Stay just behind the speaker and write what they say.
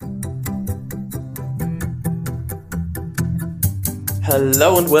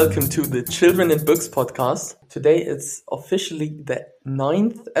Hello and welcome to the Children and Books podcast. Today it's officially the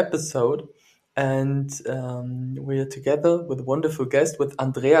 9th episode, and we're together with a wonderful guest, with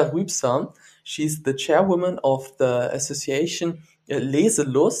Andrea Rübsam. She's the chairwoman of the association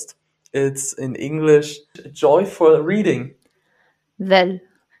Leselust. It's in English, joyful reading. The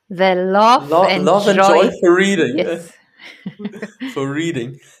love and joy for reading. Yes. For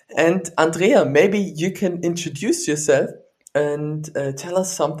reading. And Andrea, maybe you can introduce yourself and tell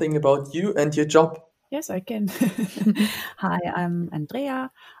us something about you and your job. Yes, I can. Hi, I'm Andrea.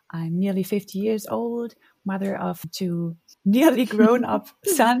 I'm nearly 50 years old, mother of two nearly grown-up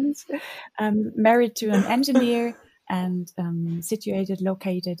sons. I'm married to an engineer and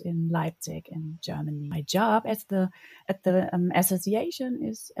located in Leipzig in Germany. My job at the association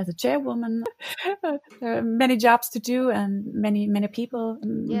is as a chairwoman. There are many jobs to do and many people.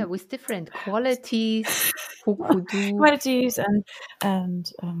 With different qualities. Who could do qualities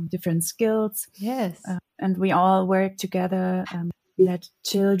and different skills. Yes, and we all work together. Let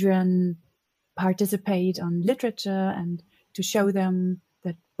children participate on literature and to show them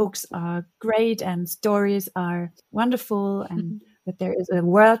that books are great and stories are wonderful and that there is a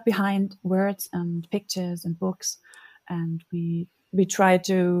world behind words and pictures and books. And we try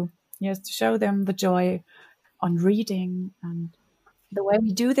to show them the joy on reading. And the way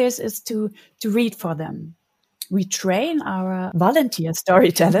we do this is to read for them. We train our volunteer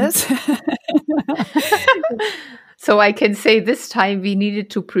storytellers. So I can say this time we needed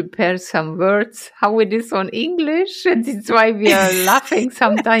to prepare some words, how it is on English, and that's why we are laughing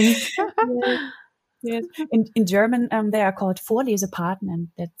sometimes. Yes. In German, they are called Vorlesepaten, and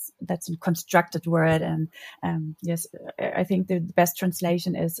that's a constructed word. And yes, I think the best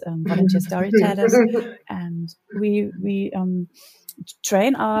translation is volunteer storytellers. And we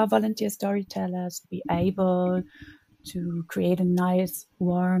train our volunteer storytellers to be able to create a nice,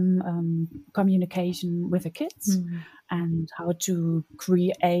 warm communication with the kids and how to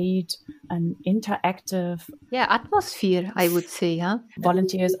create an interactive atmosphere, I would say.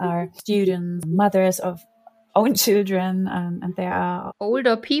 Volunteers are students, mothers of own children, and there are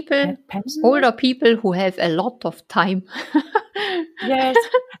older people who have a lot of time. Yes,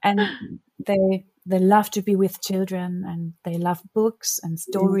 and they love to be with children, and they love books and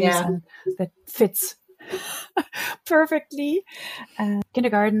stories, and that fits perfectly.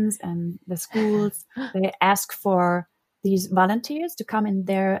 Kindergartens and the schools, they ask for these volunteers to come in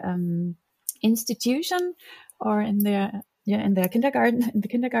their institution or in their kindergarten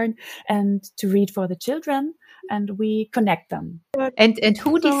and to read for the children, and we connect them. And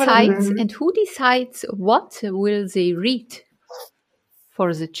who decides? And who decides what will they read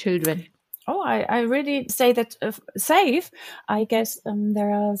for the children? Oh, I really say that safe. I guess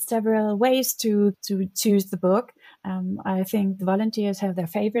there are several ways to choose the book. I think the volunteers have their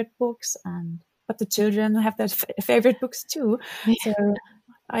favorite books, but the children have their favorite books too. Yeah. So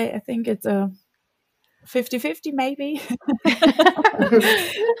I think it's a 50-50 maybe.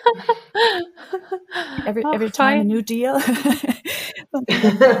 every time a new deal.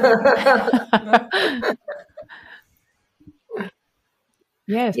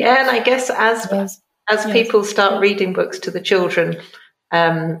 Yes. Yeah, and I guess as people start reading books to the children,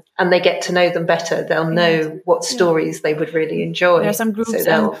 and they get to know them better, they'll know what stories they would really enjoy. There are some groups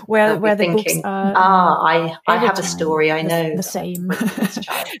where the thinking, books are I have a story, I know the same.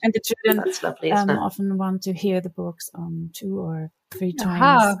 And the children that's lovely, isn't it? Often want to hear the books 2 or 3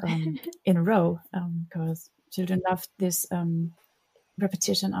 times in a row, because children love this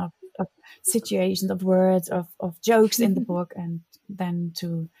repetition of situations, of words, of jokes in the book, and then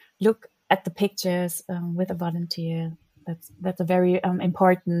to look at the pictures with a volunteer. That's a very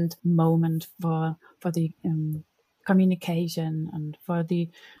important moment for the communication and for the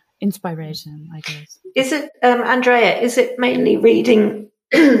inspiration, I guess. Is it, Andrea, is it mainly reading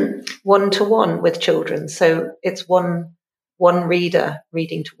one-to-one with children? So it's one reader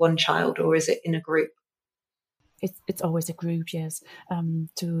reading to one child, or is it in a group? It's always a group, yes.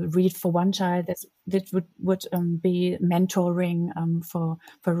 To read for one child, that would be mentoring for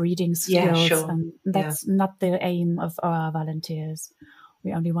reading skills. Yeah, sure. That's not the aim of our volunteers.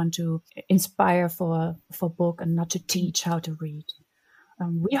 We only want to inspire for book and not to teach how to read.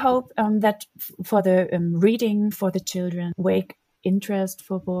 We hope that for the reading for the children, wake interest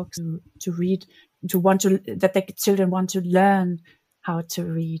for books, to read, that the children want to learn how to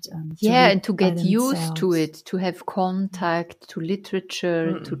read. And to get used to it, to have contact to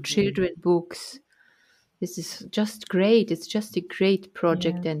literature, to children books. This is just great. It's just a great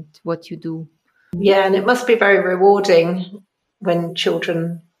project and what you do. Yeah, and it must be very rewarding when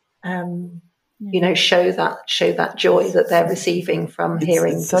children show that joy that they're receiving from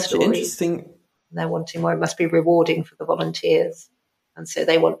hearing it's the such stories. Interesting. They're wanting more. It must be rewarding for the volunteers, and so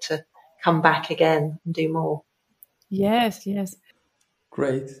they want to come back again and do more. Yes.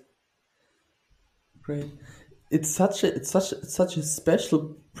 Great. It's such a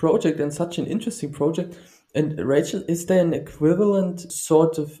special project and such an interesting project. And Rachel, is there an equivalent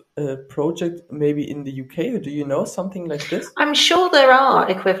sort of project maybe in the UK, or do you know something like this? I'm sure there are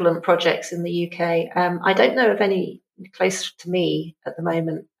equivalent projects in the UK. I don't know of any close to me at the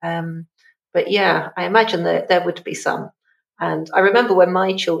moment. But yeah, I imagine that there would be some. And I remember when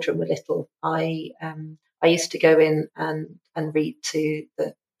my children were little, I used to go in and read to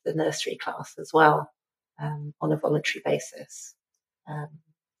the nursery class as well, on a voluntary basis.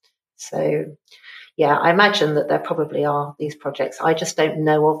 So yeah, I imagine that there probably are these projects. I just don't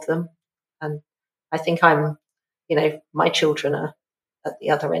know of them. And I think my children are at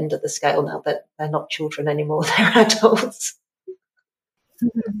the other end of the scale now, that they're not children anymore, they're adults.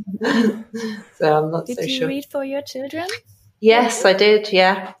 So I'm not so sure. Did you read for your children? Yes, I did.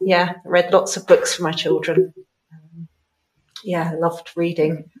 Yeah. I read lots of books for my children. I loved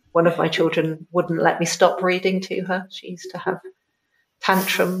reading. One of my children wouldn't let me stop reading to her. She used to have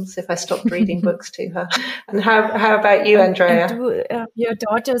tantrums if I stopped reading books to her. And how about you, Andrea? And do your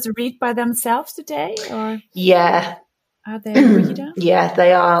daughters read by themselves today, or yeah, are they a reader? Yeah,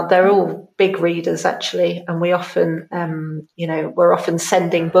 they are. They're all big readers actually, and we often, we're often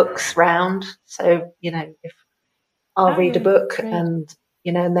sending books round. So if I'll read a book and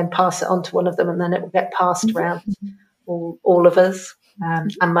then pass it on to one of them, and then it will get passed around all of us,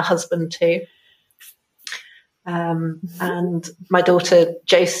 and my husband too. And my daughter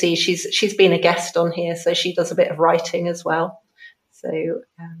Josie, she's been a guest on here, so she does a bit of writing as well. So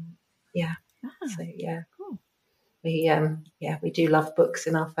Cool. We do love books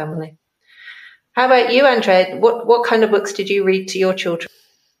in our family. How about you, Andrea? What kind of books did you read to your children?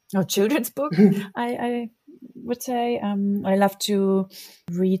 Children's book. I would say I love to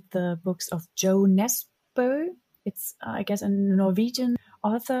read the books of Jo Nesbø. It's I guess a Norwegian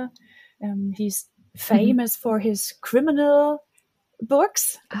author. He's famous for his criminal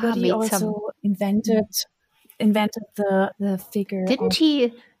books, but he also invented the figure. Didn't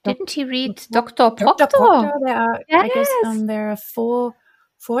he read Dr. Proctor? Dr. Proctor. There are, yes. I guess, there are four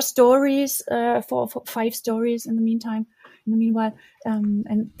stories, 5 stories in the meanwhile,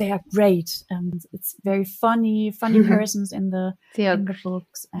 and they are great. It's very funny persons in the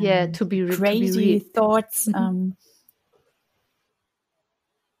books. And to be crazy thoughts.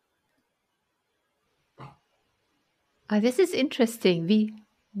 This is interesting.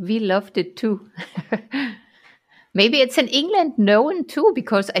 We loved it too. Maybe it's in England known too,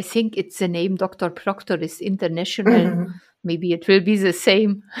 because I think it's the name Dr. Proctor is international. Maybe it will be the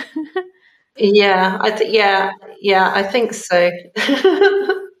same. I think so.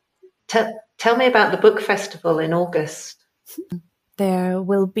 Tell me about the book festival in August. There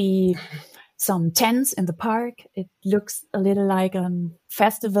will be some tents in the park. It looks a little like a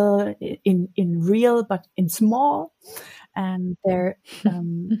festival in real, but in small. And there,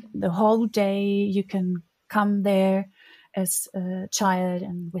 the whole day you can come there as a child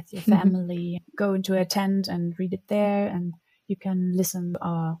and with your family, go into a tent and read it there. And you can listen to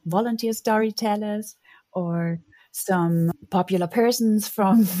our volunteer storytellers or some popular persons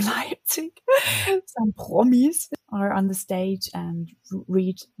from Leipzig, some promis are on the stage and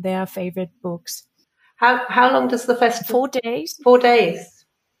read their favorite books. How long does the festival? 4 days. 4 days.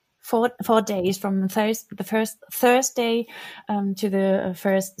 4 days from the first Thursday to the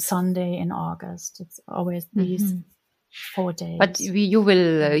first Sunday in August. It's always these 4 days. But we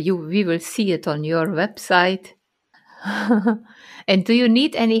will see it on your website. And do you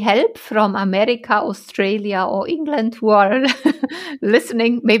need any help from America, Australia, or England who are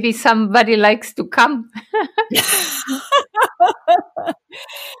listening? Maybe somebody likes to come.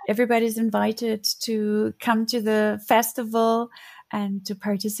 Everybody's invited to come to the festival and to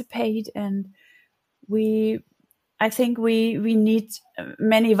participate. And I think we need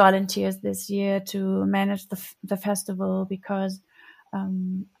many volunteers this year to manage the festival, because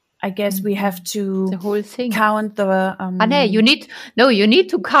I guess we have to the whole thing. Count the. You need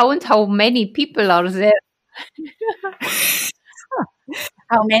to count how many people are there.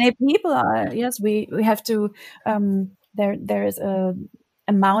 How many people are? Yes, we have to. There is a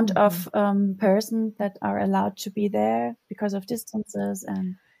amount of persons that are allowed to be there because of distances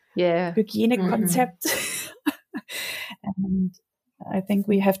and Hygienekonzept. And I think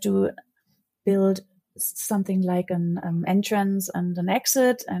we have to build something like an entrance and an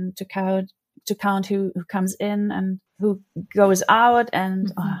exit, and to count who comes in and who goes out.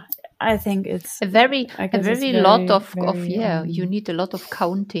 And I think it's a very lot of very, you need a lot of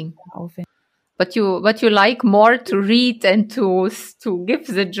counting. aufwendig. But you like more to read and to give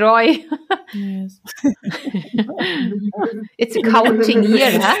the joy. Yes. It's a counting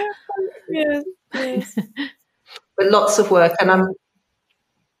year, huh? Yes. Yes. But lots of work, and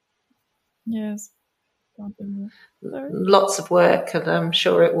Yes. lots of work, and I'm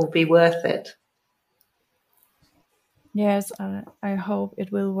sure it will be worth it. Yes, I hope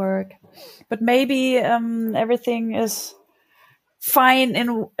it will work. But maybe everything is fine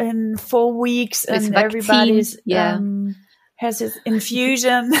in 4 weeks, With and vaccine, everybody's yeah. has his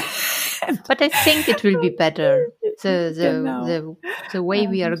infusion. But I think it will be better. Genau. The way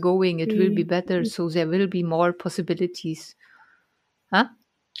we are going, it will be better. So there will be more possibilities. Huh?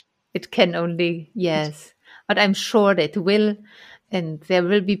 It can only, yes. But I'm sure that it will. And there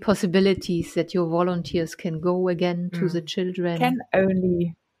will be possibilities that your volunteers can go again to the children. Can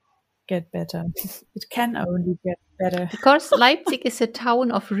only get better. It can only get better. Because Leipzig is a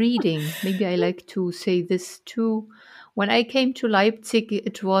town of reading. Maybe I like to say this too. When I came to Leipzig,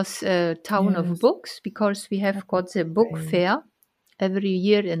 it was a town of books, because we have got the book fair every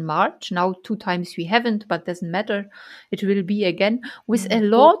year in March. Now 2 times we haven't, but doesn't matter. It will be again with a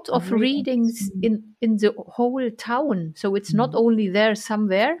lot of readings in the whole town. So it's not only there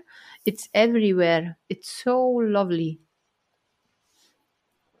somewhere, it's everywhere. It's so lovely.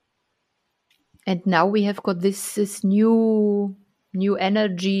 And now we have got this new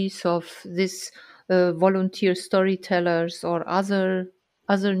energies of this volunteer storytellers or other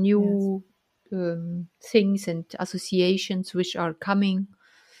new things and associations which are coming.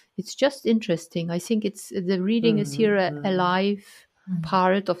 It's just interesting. I think it's the reading is here a live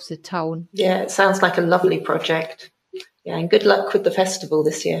part of the town. Yeah, it sounds like a lovely project. Yeah, and good luck with the festival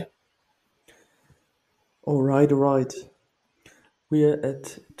this year. All right. We are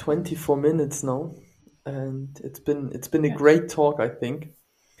at 24 minutes now, and it's been a great talk, I think.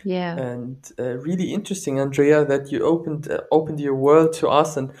 Yeah. And really interesting, Andrea, that you opened your world to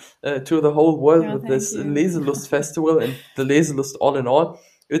us and to the whole world with this Leselust festival and the Leselust all in all.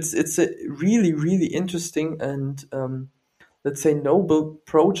 It's a really, really interesting and let's say noble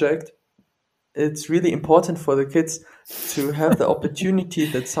project. It's really important for the kids to have the opportunity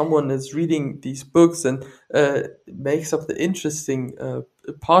that someone is reading these books and makes up the interesting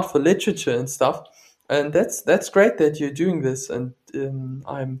part for literature and stuff. And that's great that you're doing this. And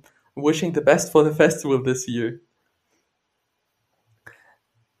I'm wishing the best for the festival this year.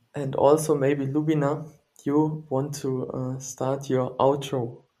 And also maybe Lubina, you want to start your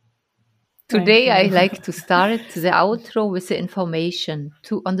outro. Today I like to start the outro with the information.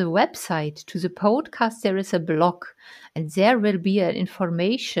 On the website, to the podcast, there is a blog, and there will be an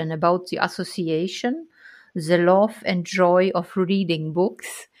information about the association, the love and joy of reading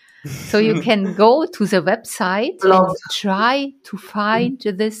books. So you can go to the website and try to find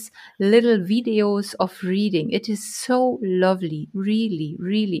this little videos of reading. It is so lovely. Really,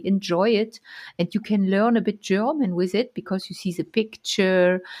 really enjoy it. And you can learn a bit German with it because you see the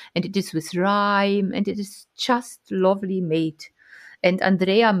picture and it is with rhyme and it is just lovely made. And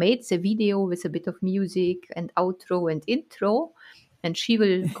Andrea made the video with a bit of music and outro and intro, and she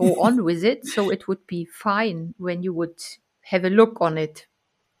will go on with it. So it would be fine when you would have a look on it.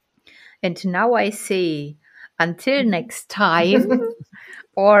 And now I say, until next time,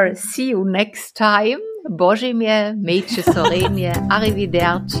 or see you next time, Bože mie, Mejče Slovenije,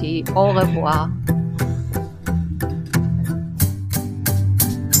 arrivederci, au revoir.